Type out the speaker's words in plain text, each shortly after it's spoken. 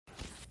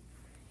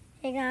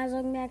Hey guys,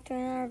 welcome back to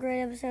another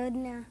great episode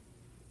now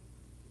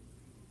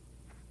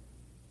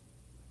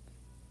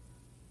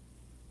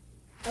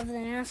of the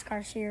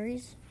NASCAR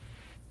series.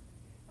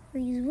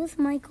 He's with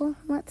Michael.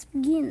 Let's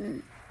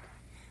begin.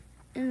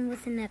 And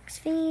with an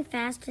Xfinity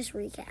fastest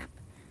recap.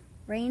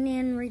 Rain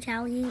in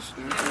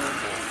retaliation.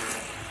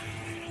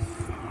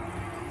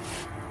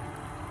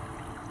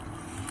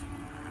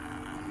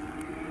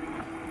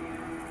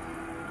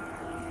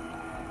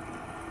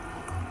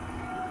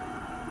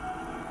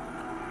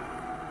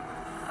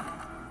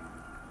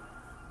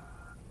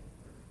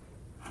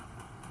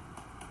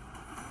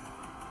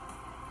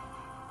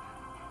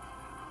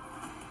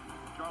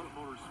 Charlotte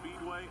Motor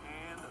Speedway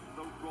and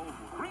the roval.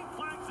 Green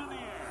flags in the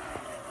air.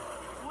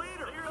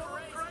 Leader.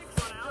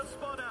 Just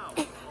spun out.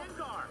 In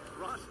car.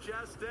 Ross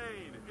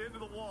Chastain into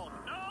the wall.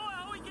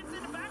 Oh, he gets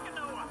in the back of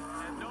Noah.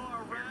 And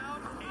Noah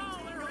around.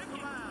 18 goes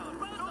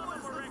around.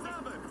 Noah's the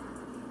 7th.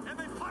 And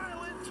they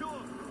pile into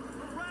him.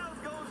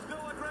 Around goes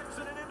Noah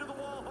Gregson and into the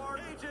wall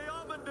hard. A.J.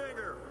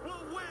 Allmendinger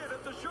will win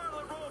at the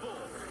Charlotte Roval.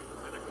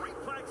 And the green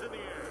flags in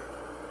the air.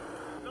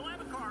 They'll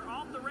have a car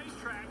off the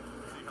racetrack.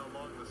 See how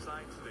long the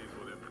sign stays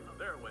with him.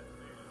 There it went.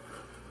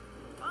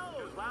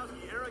 Oh,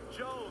 Kozlowski, Eric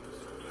Jones.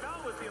 go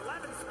with the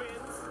 11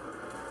 spins.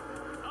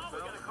 Oh, we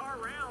got a car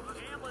around.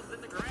 Hamlin's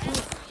in the grass.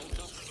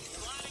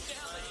 Sliding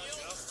down the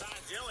hill. Ty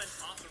Dillon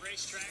off the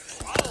racetrack.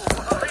 Oh,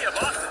 hurry of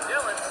Austin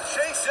Dillon.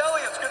 Chase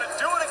Elliott's going to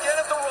do it again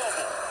at the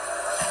Roval.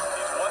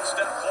 He's one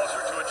step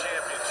closer to a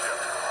championship.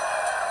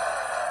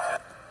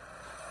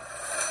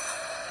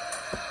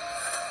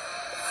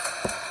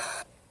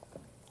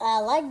 I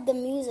like the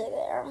music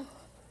there.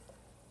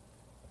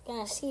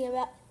 Gonna see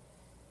about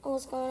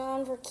what's going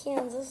on for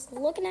Kansas.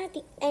 Looking at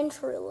the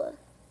entry list,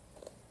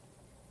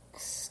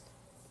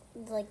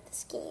 like the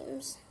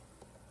schemes.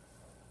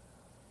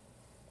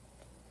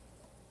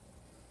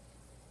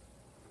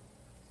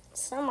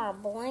 Some are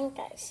blank,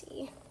 I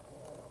see.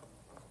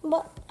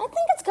 But I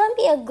think it's gonna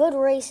be a good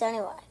race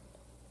anyway.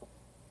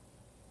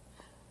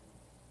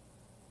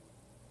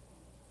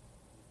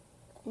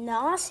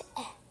 Nos,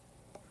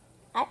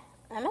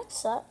 I'm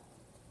upset.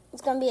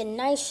 It's gonna be a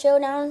nice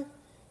showdown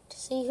to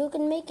see who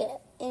can make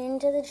it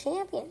into the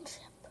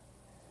championship.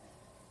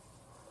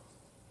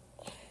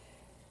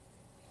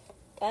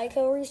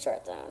 Geico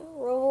restart zone.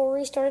 Roval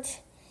restarts.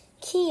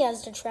 Key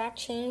as the track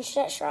changed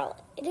at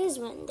Charlotte. It is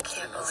when the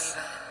Can't believe it.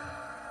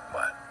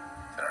 What?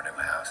 That our new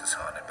house is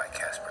haunted by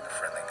Casper the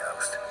Friendly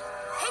Ghost.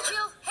 Hey,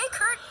 Jill. Hey,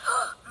 Kurt.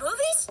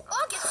 Movies?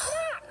 Oh, get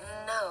that.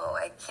 No,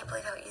 I can't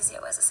believe how easy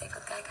it was to save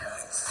with Geico.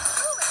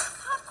 Oh, I got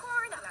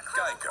popcorn. I got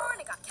caramel Geico. corn.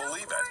 I got kettle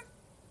Believe it. corn.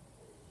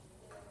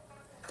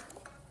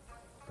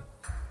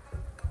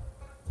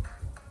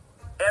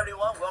 Hey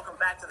everyone,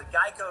 welcome back to the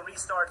Geico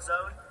Restart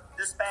Zone.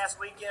 This past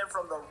weekend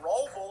from the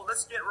Roval,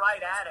 let's get right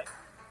at it.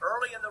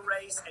 Early in the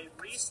race, a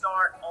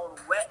restart on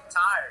wet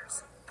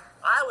tires.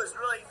 I was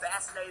really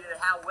fascinated at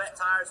how wet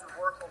tires would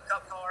work on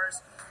Cup cars.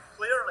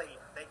 Clearly,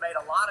 they made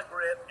a lot of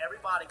grip.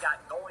 Everybody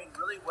got going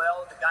really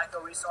well in the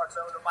Geico Restart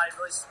Zone. Nobody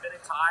really spinning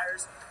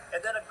tires.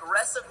 And then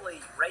aggressively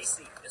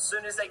racing as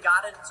soon as they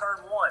got into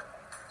turn 1.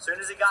 As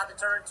soon as they got to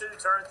turn 2,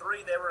 turn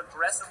 3, they were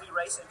aggressively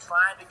racing,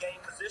 trying to gain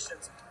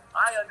positions.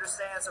 I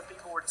understand some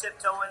people were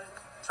tiptoeing,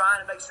 trying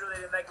to make sure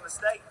they didn't make a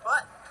mistake,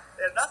 but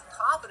they had enough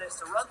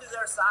confidence to run through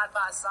there side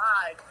by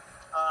side.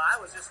 I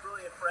was just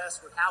really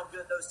impressed with how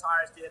good those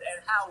tires did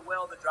and how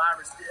well the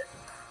drivers did.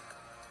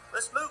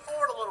 Let's move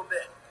forward a little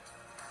bit.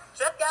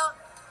 Check out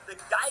the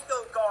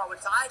Geico car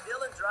with Ty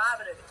Dillon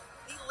driving it.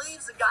 He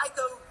leaves the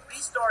Geico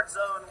Restart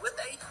Zone with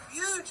a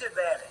huge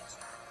advantage.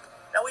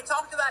 Now, we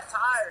talked about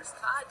tires.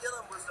 Ty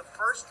Dillon was the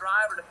first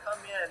driver to come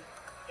in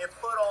and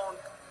put on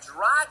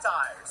dry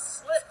tires,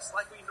 slicks,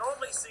 like we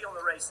normally see on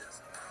the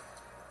races.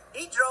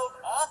 He drove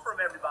off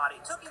from everybody.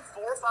 It took him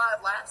 4 or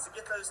 5 laps to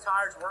get those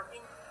tires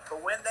working,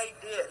 but when they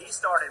did, he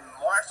started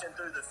marching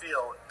through the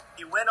field.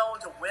 He went on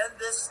to win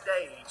this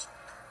stage,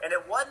 and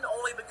it wasn't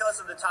only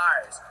because of the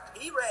tires.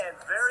 He ran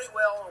very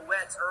well on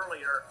wets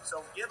earlier,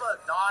 so give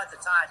a nod to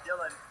Ty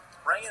Dillon,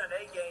 bringing an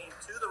A game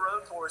to the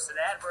road course in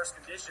adverse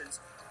conditions,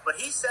 but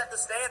he set the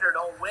standard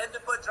on when to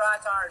put dry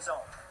tires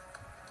on.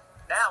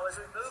 Now, as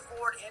we move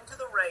forward into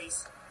the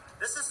race,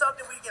 this is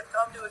something we have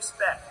come to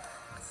expect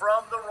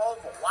from the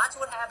Roval. Watch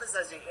what happens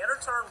as you enter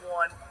turn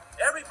 1.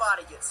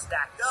 Everybody gets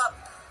stacked up.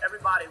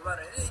 Everybody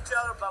running into each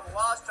other. Bubba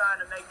Wallace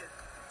trying to make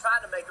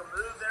a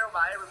move there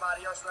while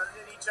everybody else running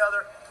into each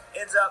other.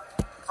 Ends up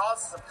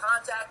causing some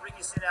contact.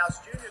 Ricky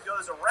Stenhouse Jr.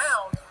 goes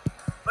around.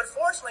 But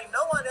fortunately,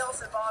 no one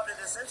else involved in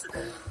this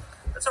incident.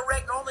 It's a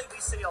wreck normally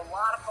we see a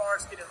lot of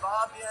cars get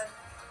involved in,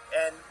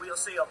 and we'll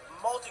see a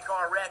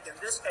multi-car wreck. In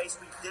this case,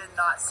 we did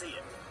not see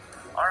it.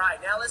 All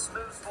right, now let's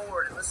move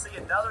forward and let's see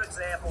another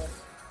example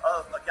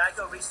of a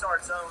Geico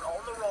Restart Zone on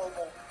the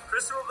Roval.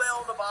 Christopher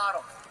Bell on the bottom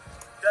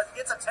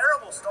gets a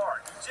terrible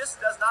start. He just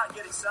does not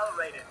get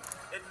accelerated.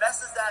 It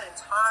messes that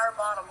entire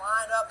bottom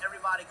line up.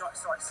 Everybody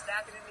starts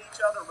stacking into each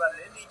other,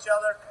 running into each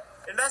other.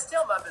 It messed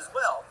him up as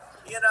well.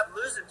 He ended up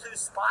losing 2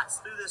 spots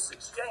through this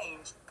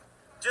exchange.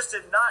 Just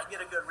did not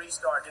get a good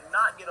restart, did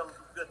not get a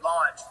good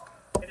launch.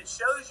 And it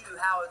shows you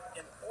how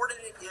important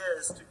it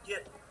is to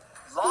get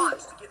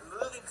launched, to get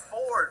moving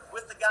forward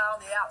with the guy on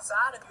the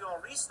outside of you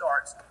on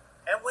restarts.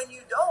 And when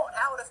you don't,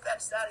 how it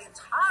affects that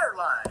entire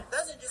line. It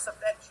doesn't just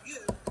affect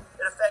you,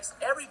 it affects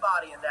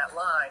everybody in that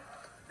line.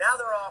 Now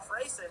they're off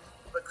racing,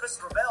 but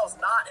Christopher Bell's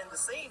not in the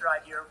scene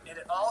right here, and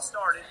it all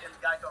started in the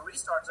Geico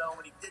restart zone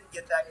when he didn't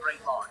get that great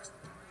launch.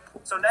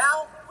 So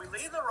now we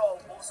leave the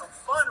Roval, some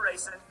fun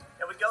racing,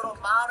 and we go to a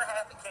mile and a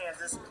half in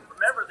Kansas.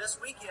 Remember,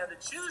 this weekend, the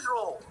choose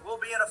rule will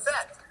be in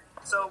effect.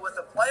 So with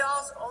the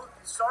playoffs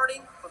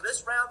starting for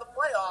this round of the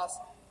playoffs,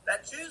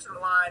 that choose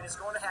line is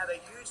going to have a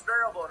huge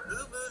variable in who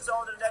moves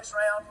on to the next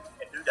round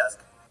and who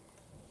doesn't.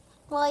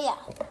 Well,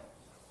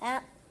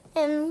 yeah.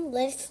 And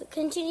let's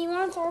continue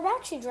on to our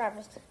backseat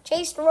drivers.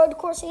 Chase the road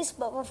course ace,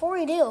 but before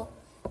we do,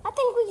 I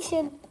think we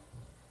should,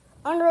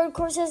 on road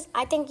courses,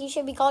 I think you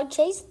should be called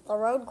Chase the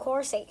road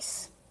course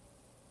ace.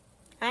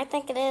 I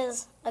think it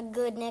is a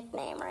good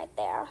nickname right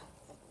there.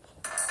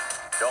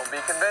 Don't be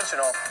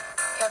conventional.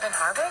 Kevin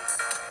Harvick?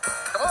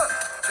 Come on,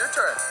 it's your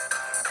turn.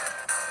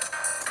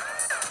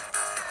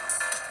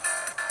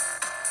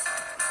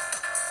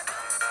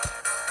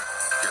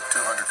 Get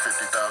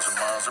 250,000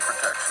 miles of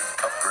protection.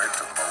 Upgrade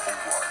to Mobile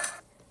One.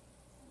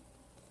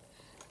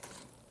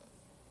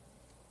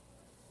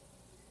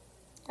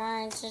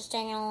 It's just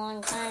taking a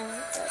long time.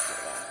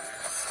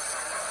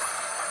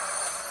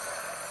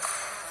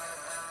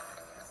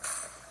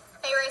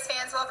 Hey race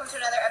fans, welcome to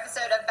another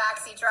episode of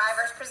Backseat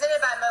Drivers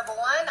presented by Mobile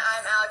One.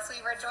 I'm Alex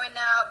Weaver, joined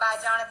now by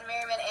Jonathan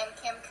Merriman and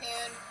Kim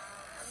Kuhn.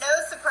 No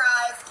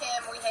surprise,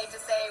 Kim, we hate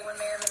to say when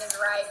Merriman is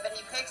right, but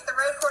he picks the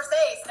road course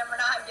ace. Number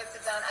 9 gets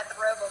it done at the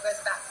Roval, goes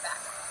back to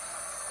back.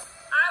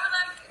 I would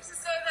like to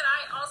say that I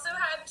also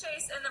had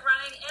Chase in the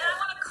running, and I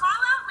want to call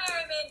out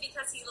Merriman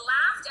because he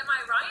laughed at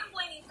my Ryan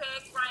Blaney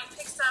pick. Ryan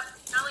picks up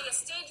not only a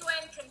stage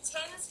win,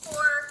 contends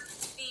for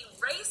the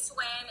race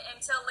win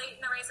until late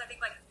in the race, I think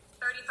like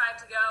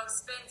 35 to go,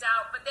 spins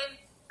out, but then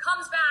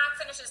comes back,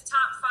 finishes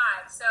top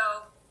 5.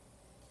 So,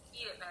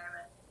 eat it,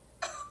 Merriman.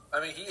 I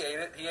mean, he ate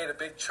it. He ate a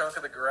big chunk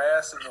of the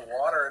grass and the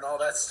water and all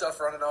that stuff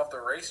running off the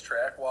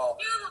racetrack while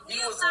he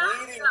was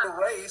leading the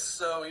race.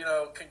 So,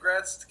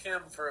 congrats to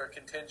Kim for a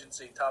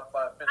contingency top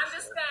 5 finish. I'm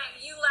just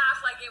saying, you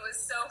laugh like it was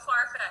so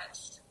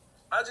far-fetched.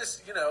 I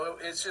just,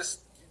 it's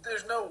just,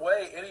 there's no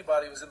way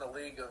anybody was in the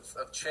league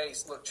of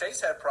Chase. Look,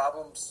 Chase had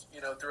problems,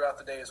 throughout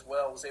the day as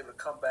well, was able to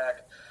come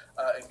back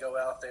and go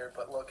out there.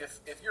 But look,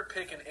 if you're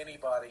picking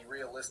anybody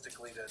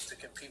realistically to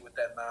compete with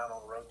that 9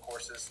 on road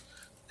courses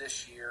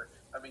this year,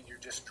 I mean, you're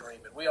just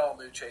dreaming. We all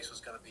knew Chase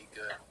was going to be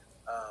good.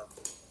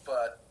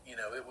 But,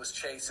 it was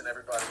Chase and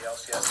everybody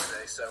else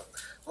yesterday. So,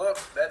 look,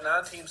 that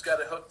 9 team's got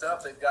it hooked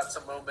up. They've got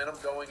some momentum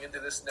going into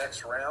this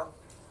next round.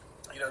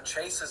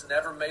 Chase has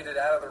never made it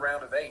out of the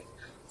round of 8.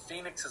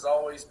 Phoenix has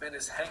always been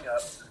his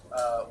hang-up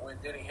when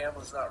Denny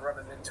Hamlin's not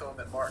running into him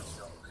at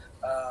Martinsville.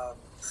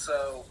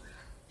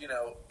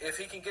 If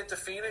he can get to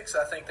Phoenix,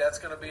 I think that's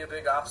going to be a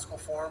big obstacle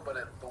for him. But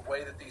the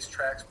way that these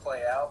tracks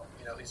play out,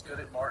 he's good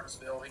at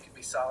Martinsville. He can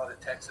be solid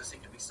at Texas. He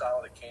can be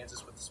solid at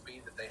Kansas with the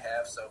speed that they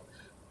have. So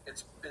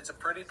it's a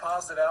pretty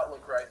positive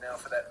outlook right now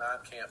for that 9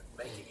 camp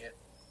making it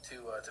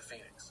to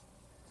Phoenix.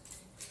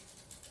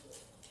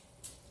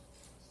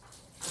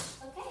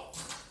 Okay,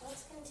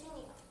 let's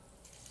continue.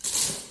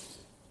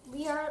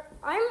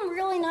 I'm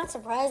really not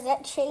surprised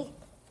that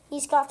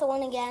he's got the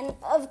win again.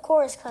 Of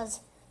course, because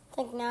I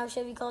think now it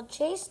should be called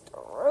Chase the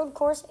road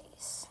course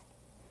ace.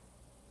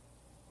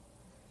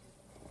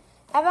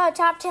 How about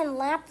top 10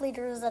 lap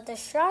leaders at the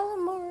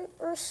Charlotte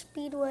Motor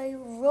Speedway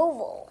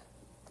Roval?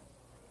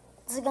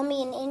 This is going to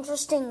be an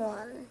interesting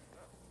one.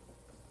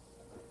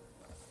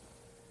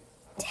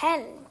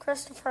 10,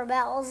 Christopher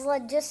Bell's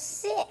led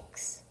just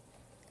 6.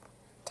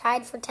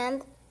 Tied for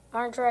 10th,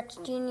 Martin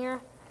Truex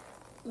Jr.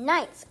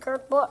 9th,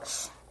 Kurt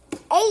Busch.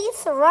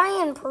 8th,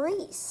 Ryan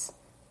Preece.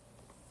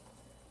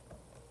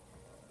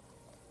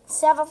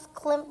 7th,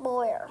 Clint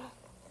Boyer.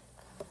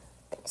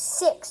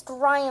 6th,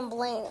 Ryan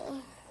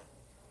Blaney.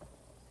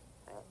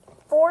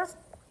 4th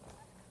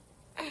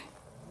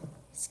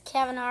is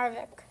Kevin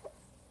Harvick.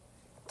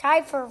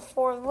 Tied for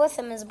 4th with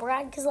him is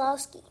Brad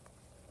Keselowski.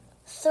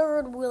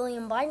 3rd,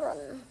 William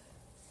Byron.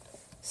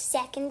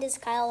 2nd is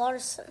Kyle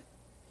Larson.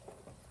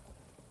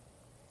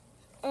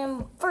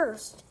 And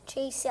 1st,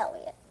 Chase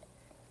Elliott.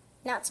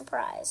 Not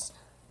surprised.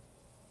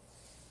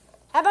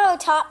 How about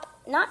a top,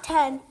 not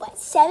 10, but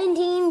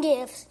 17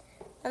 gifs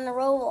on the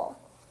Roval?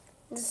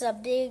 This is a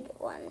big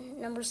one.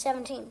 Number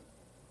 17.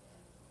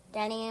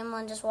 Denny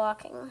Hamlin just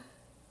walking.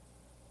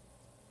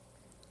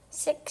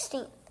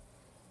 16th.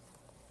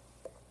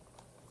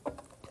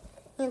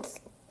 It's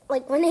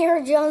like when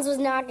Aaron Jones was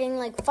not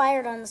getting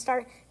fired on the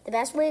start, the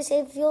best way to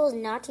save fuel is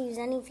not to use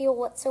any fuel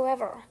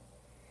whatsoever.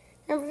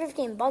 Number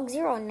 15, Bug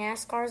Zero,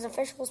 NASCAR's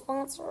official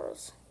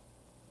sponsors.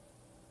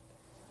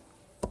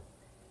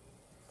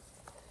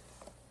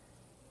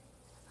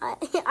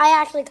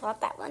 I actually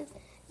caught that one.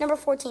 Number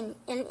 14,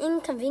 an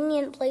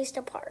inconvenient place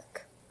to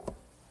park.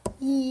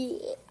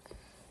 Yeah.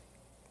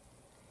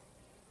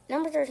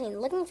 Number 13,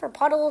 looking for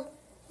puddle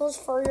Rules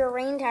for your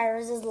rain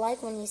tires is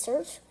like when you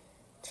search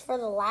for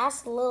the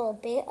last little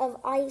bit of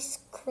ice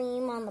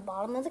cream on the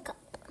bottom of the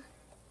cup.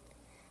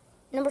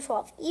 Number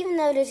 12. Even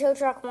though the tow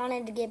truck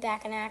wanted to get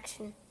back in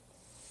action.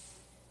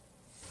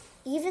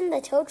 Even the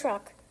tow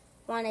truck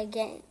wanted to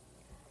get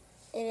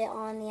it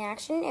on the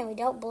action, and we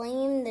don't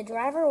blame the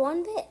driver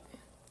one bit.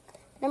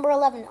 Number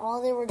 11.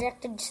 All the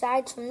rejected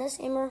sides from this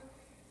image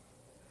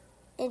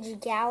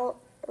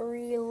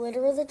gallery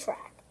litter the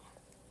track.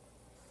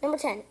 Number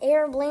 10.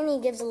 A.R.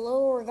 Blaney gives a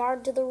low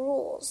regard to the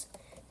rules.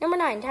 Number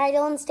 9. Ty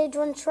Dillon's Stage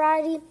 1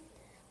 strategy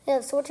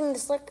of switching to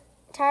slick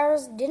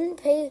tires didn't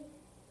pay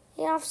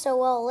off so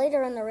well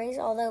later in the race,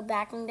 although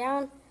backing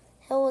down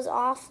Hill was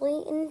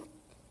awfully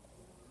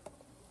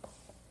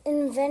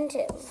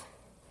inventive.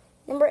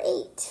 Number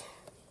 8.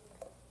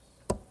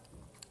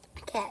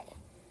 Okay.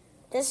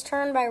 This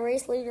turn by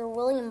race leader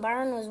William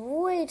Byron was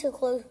way too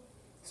close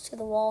to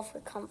the wall for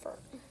comfort.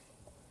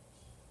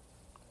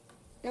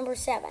 Number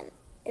 7.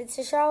 It's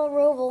a Charlotte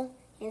Roval,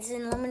 and it's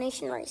an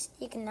elimination race.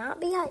 You cannot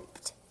be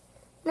hyped.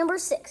 Number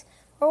 6.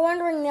 We're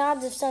wondering the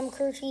odds of some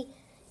crew chief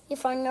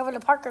running over to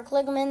Parker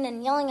Kligerman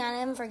and yelling at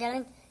him for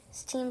getting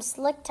his team's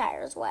slick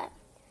tires wet.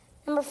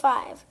 Number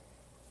 5.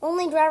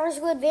 Only drivers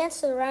who advance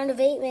to the round of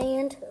 8 may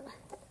enter.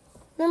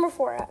 Number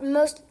 4.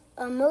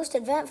 A most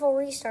eventful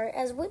restart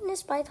as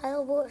witnessed by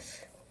Kyle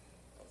Busch.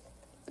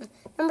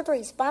 Number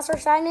 3. Sponsor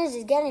signage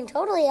is getting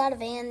totally out of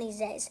hand these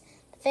days.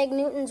 The fake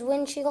Newton's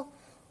windshield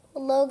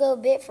logo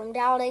bit from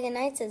Talladega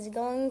Nights is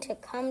going to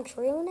come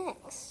true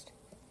next.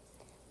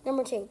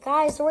 Number 2.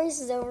 Guys, the race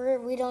is over.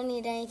 We don't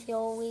need any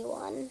fuel. We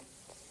won.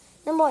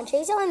 Number 1.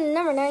 Chase Elliott and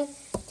number 9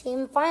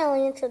 team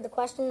finally answered the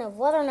question of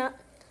whether or not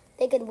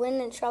they could win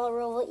at Charlotte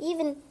Roval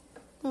even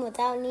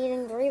without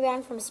needing the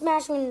rebound from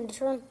smashing into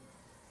turn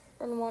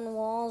 1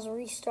 walls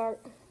restart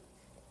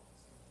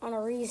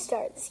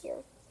this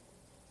year.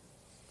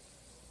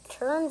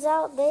 Turns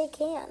out they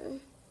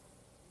can.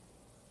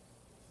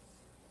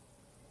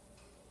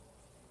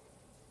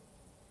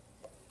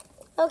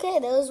 Okay,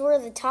 those were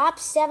the top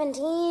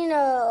 17.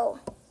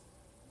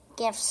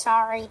 Gifs,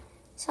 sorry.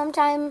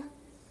 Sometimes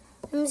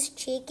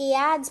cheeky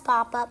ads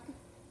pop up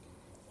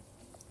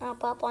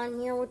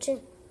on here, which is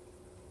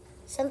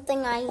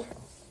something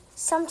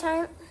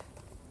sometimes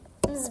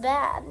is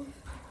bad.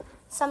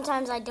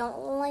 Sometimes I don't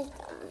like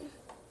them.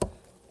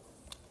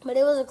 But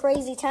it was a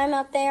crazy time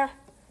out there.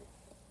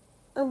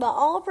 But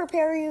I'll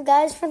prepare you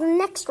guys for the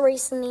next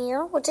race in the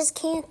year, which is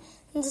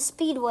Kansas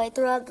Speedway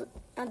throughout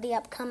the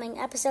upcoming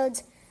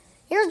episodes.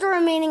 Here's the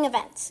remaining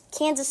events.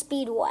 Kansas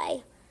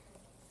Speedway,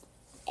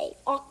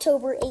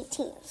 October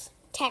 18th.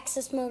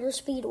 Texas Motor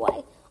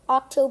Speedway,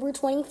 October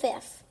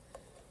 25th.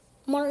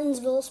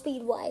 Martinsville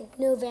Speedway,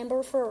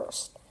 November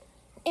 1st.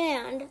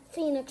 And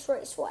Phoenix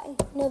Raceway,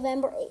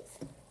 November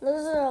 8th.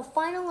 Those are the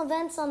final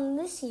events on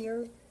this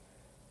year.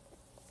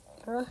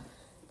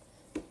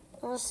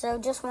 Also,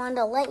 just wanted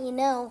to let you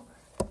know.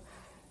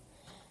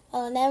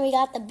 And then we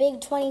got the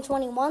big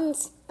 2021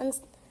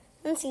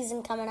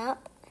 season coming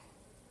up,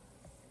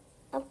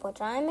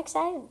 which I'm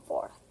excited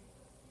for.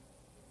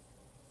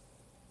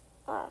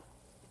 I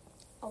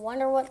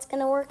wonder what's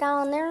going to work out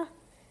on there.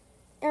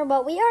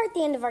 But we are at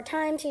the end of our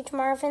time. See you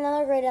tomorrow for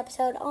another great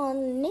episode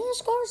on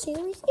NASCAR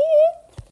Series.